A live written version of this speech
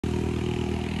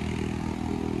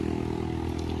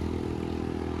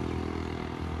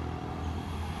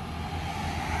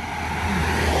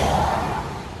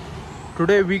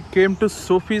Today we came to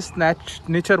Sophie's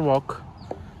nature walk.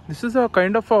 This is a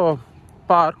kind of a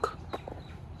park,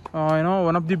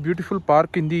 one of the beautiful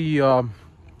park in the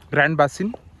Grand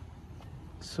Basin.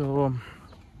 So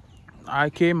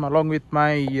I came along with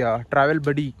my travel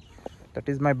buddy, that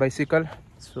is my bicycle.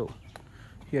 So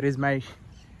here is my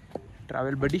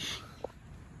travel buddy.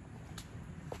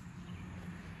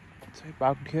 So I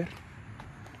parked here.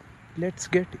 Let's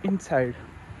get inside.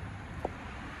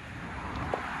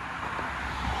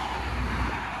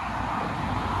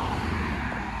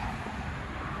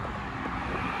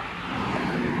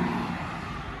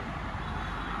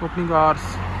 Opening hours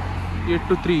 8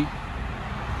 to 3.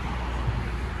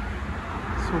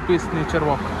 Sophie's nature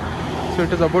walk. So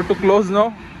it is about to close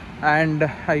now, and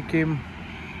I came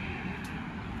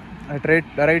at the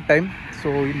right time. So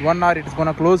in 1 hour it is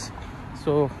gonna close.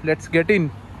 So let's get in.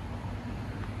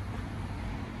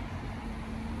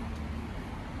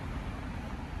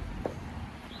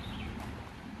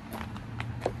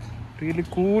 Really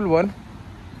cool one.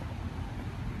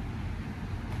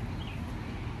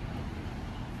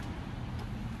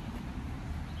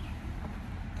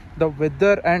 The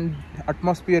weather and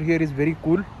atmosphere here is very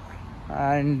cool,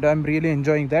 and I'm really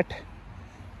enjoying that.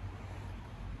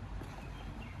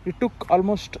 It took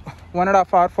almost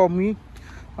 1.5 hours for me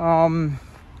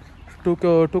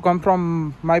to come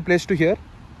from my place to here.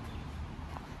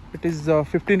 It is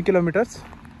 15 kilometers.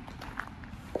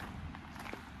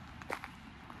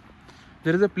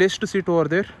 There is a place to sit over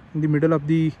there in the middle of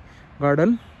the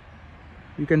garden.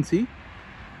 You can see,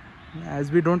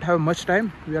 as we don't have much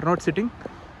time, we are not sitting.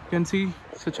 You can see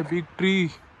such a big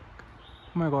tree.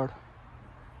 Oh my god.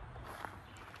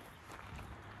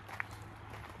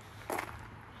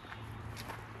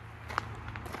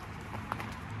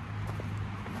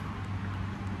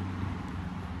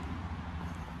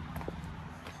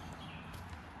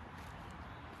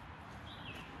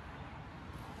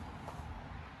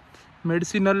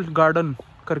 Medicinal garden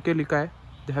करके लिखा है.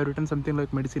 They have written something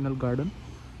like medicinal garden.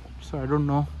 So I don't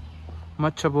know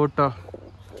much about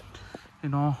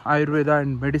Ayurveda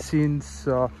and medicines.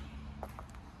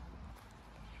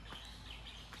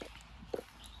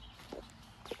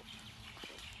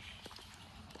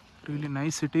 Really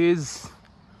nice it is.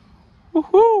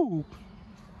 Woohoo!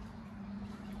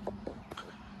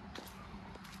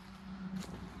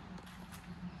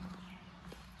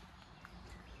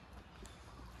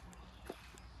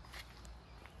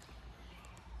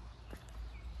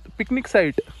 Picnic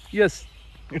site. Yes,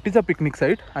 it is a picnic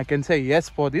site. I can say yes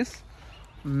for this.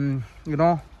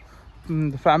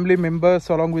 The family members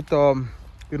along with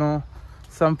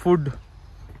some food,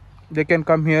 they can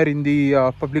come here in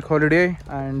the public holiday,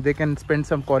 and they can spend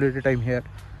some quality time here,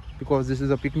 because this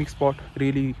is a picnic spot.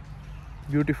 Really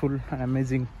beautiful and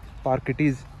amazing park it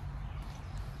is.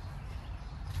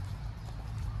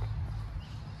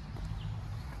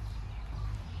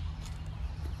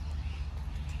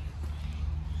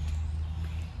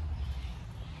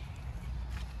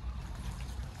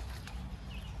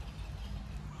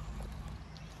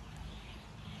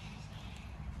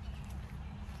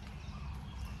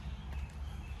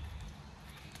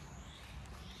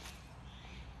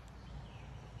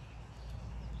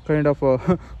 Kind of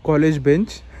a college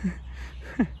bench.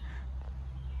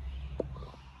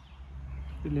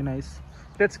 Really nice.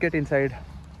 Let's get inside.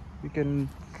 We can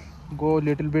go a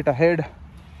little bit ahead,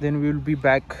 then we will be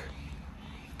back.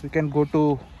 We can go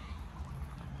to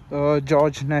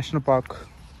George National Park.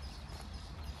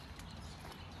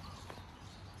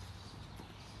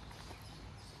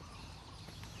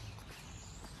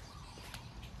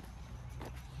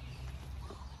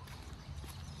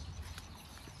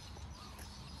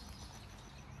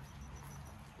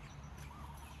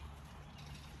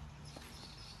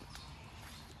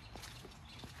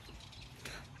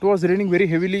 It was raining very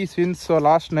heavily since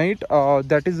last night.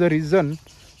 That is the reason.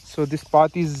 So this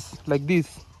path is like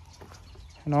this,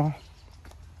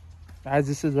 as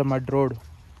this is a mud road.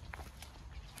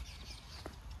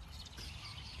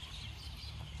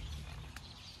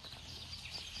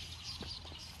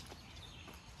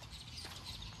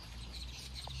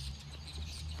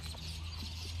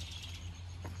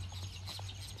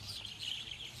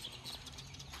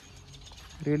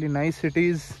 Really nice it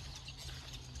is.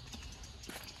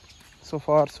 So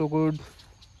far so good.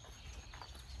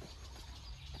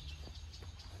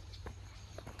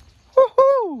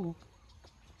 Woohoo!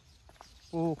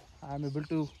 Oh, I am able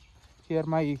to hear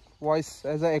my voice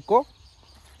as an echo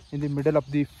in the middle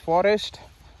of the forest.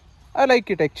 I like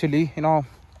it actually.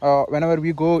 Whenever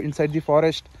we go inside the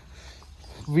forest,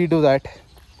 we do that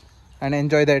and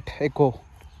enjoy that echo.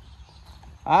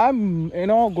 I'm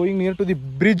going near to the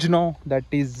bridge now. That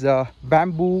is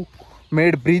bamboo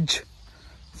made bridge.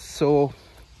 So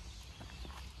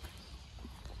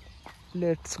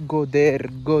let's go there,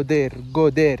 go there, go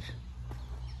there.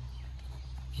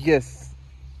 Yes,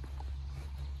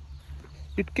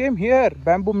 it came here,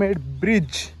 bamboo made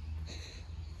bridge.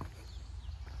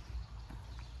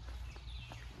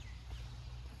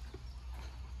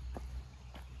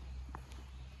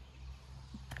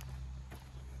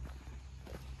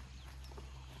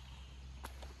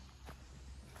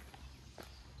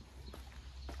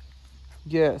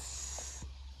 Yes,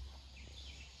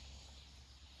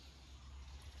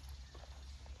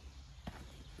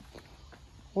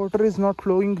 water is not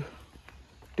flowing,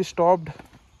 it is stopped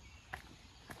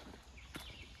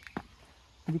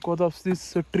because of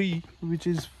this tree which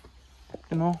is,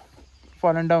 you know,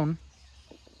 fallen down.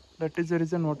 That is the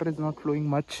reason water is not flowing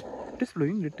much. It is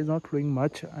flowing, it is not flowing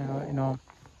much,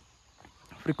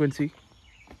 frequency.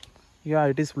 Yeah,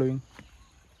 it is flowing.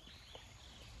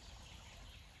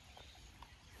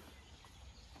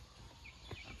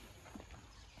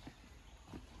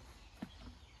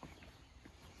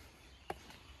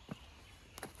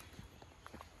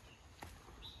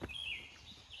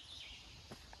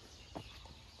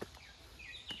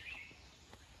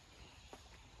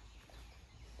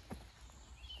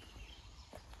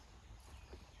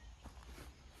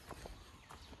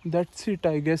 That's it,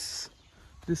 I guess.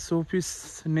 This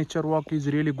Sophie's nature walk is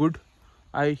really good.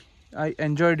 I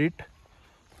enjoyed it.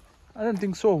 I don't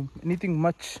think so anything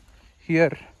much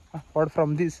here apart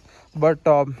from this, but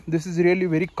this is really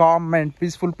very calm and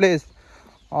peaceful place.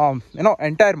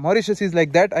 Entire Mauritius is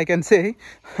like that, I can say.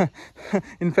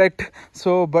 In fact,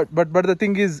 so but the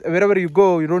thing is, wherever you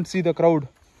go, you don't see the crowd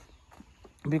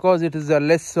because it is a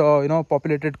less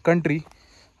populated country.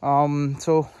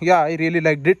 So yeah, I really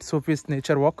liked it, Sophie's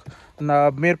nature walk.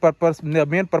 The main purpose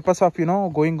of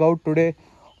going out today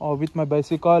with my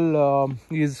bicycle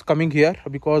is coming here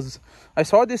because I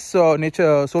saw this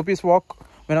nature Sophie's walk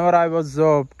whenever I was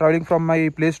traveling from my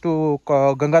place to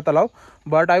Ganga Talav,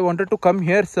 but I wanted to come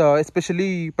here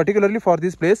particularly for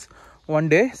this place one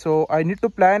day, so I need to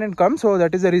plan and come. So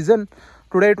that is the reason.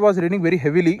 Today it was raining very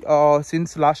heavily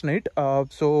since last night,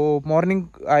 so morning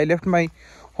I left my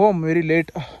home very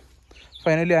late.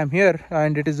 Finally I'm here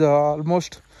and it is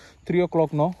almost 3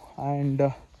 o'clock now, and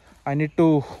I need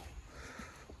to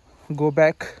go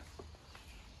back.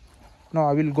 No,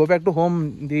 I will go back to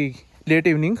home in the late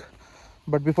evening,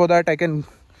 but before that I can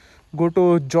go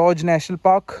to George National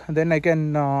Park. Then I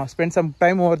can spend some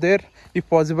time over there if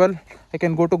possible. I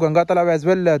can go to Ganga Talav as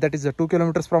well, that is 2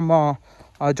 kilometers from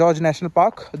George National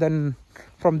Park. Then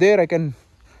from there I can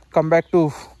come back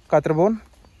to Katrabon,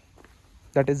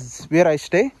 that is where I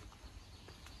stay.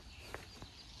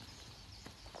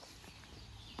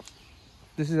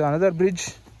 This is another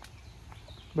bridge,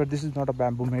 but this is not a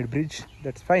bamboo made bridge.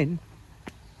 That's fine.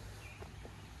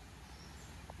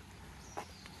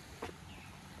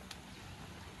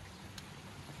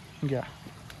 Yeah.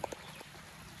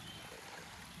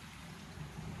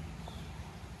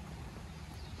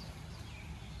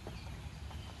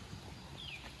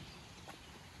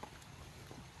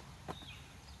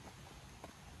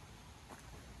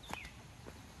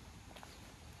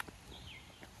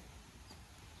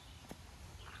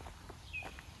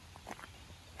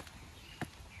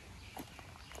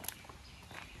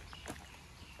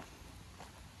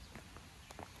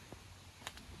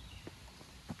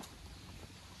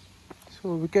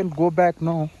 So we can go back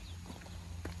now.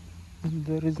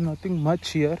 There is nothing much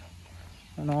here.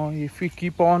 If we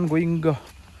keep on going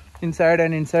inside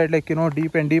and inside, like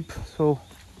deep and deep, so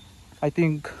I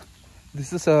think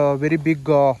this is a very big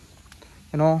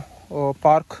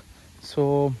park.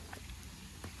 So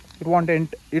it won't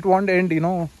end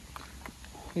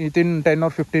within 10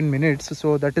 or 15 minutes.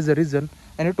 So that is the reason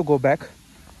I need to go back.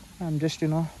 I'm just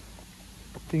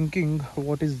thinking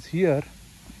what is here.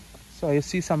 So I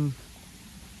see some.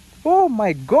 Oh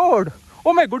my god,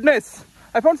 oh my goodness,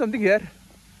 I found something here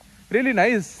really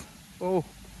nice. Oh,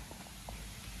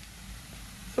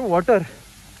 so water,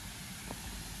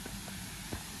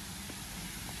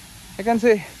 I can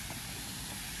say.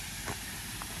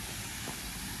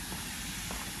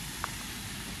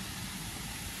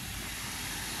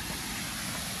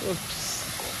 Oops.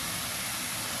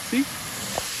 See,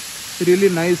 really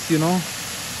nice.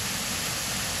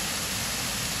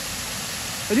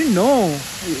 I didn't know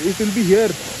it will be here.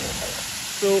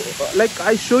 So like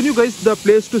I shown you guys the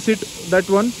place to sit, that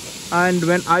one, and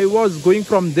when I was going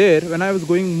from there, when I was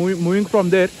moving from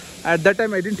there, at that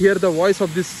time I didn't hear the voice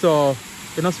of this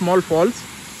small falls.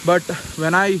 But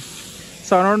when I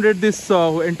surrounded this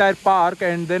entire park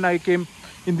and then I came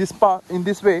in this park in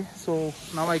this way, so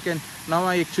now I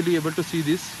actually able to see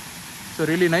this. So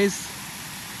really nice.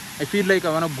 I feel like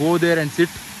I want to go there and sit.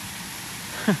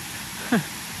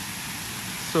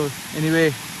 So anyway,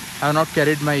 I have not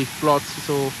carried my clothes,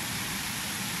 so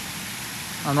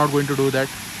I'm not going to do that.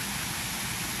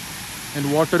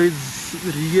 And water is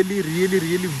really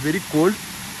very cold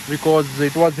because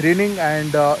it was raining,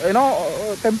 and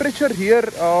temperature here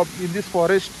in this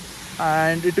forest,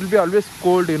 and it will be always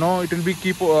cold. It will be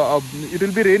it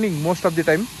will be raining most of the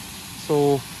time,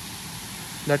 so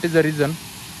that is the reason.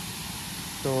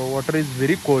 So water is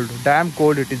very cold, damn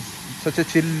cold. It is such a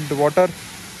chilled water,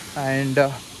 and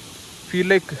feel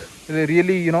like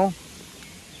really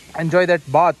enjoy that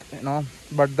bath,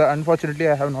 but unfortunately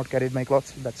I have not carried my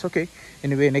clothes. That's okay,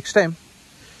 anyway, next time.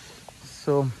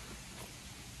 So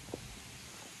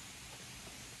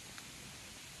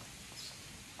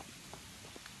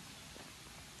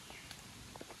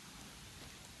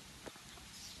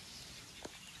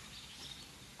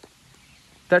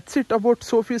that's it about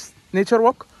Sophie's nature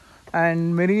walk.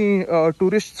 And many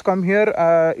tourists come here.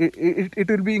 It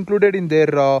will be included in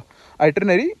their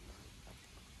itinerary.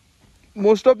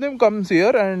 Most of them comes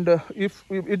here, and if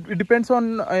it depends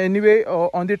on anyway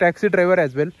on the taxi driver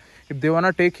as well. If they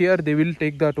wanna take here, they will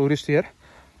take the tourist here.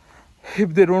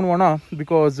 If they don't wanna,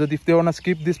 because if they wanna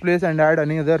skip this place and add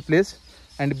any other place,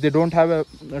 and if they don't have a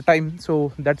time,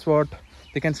 so that's what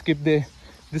they can skip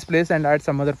this place and add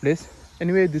some other place.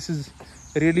 Anyway, this is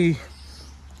really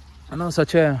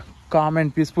such a calm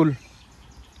and peaceful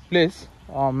place.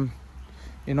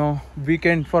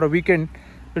 Weekend, for a weekend,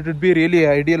 it would be really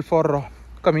ideal for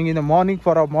coming in the morning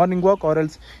for a morning walk, or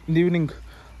else in the evening.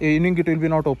 It will be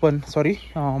not open, sorry.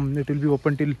 It will be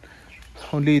open till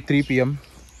only 3 p.m.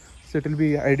 so it will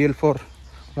be ideal for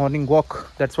morning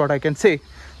walk. That's what I can say.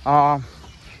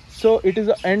 So it is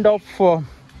the end of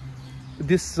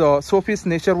this Sophie's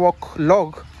nature walk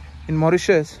log in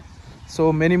Mauritius.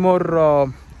 So many more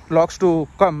vlogs to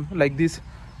come like this.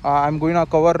 I'm going to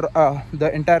cover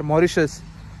the entire Mauritius.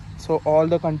 So all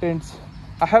the contents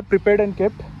I have prepared and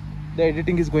kept. The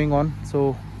editing is going on.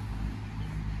 So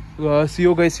see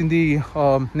you guys in the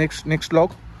next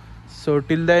vlog. So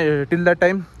till that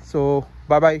time, so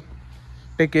bye bye,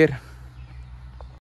 take care.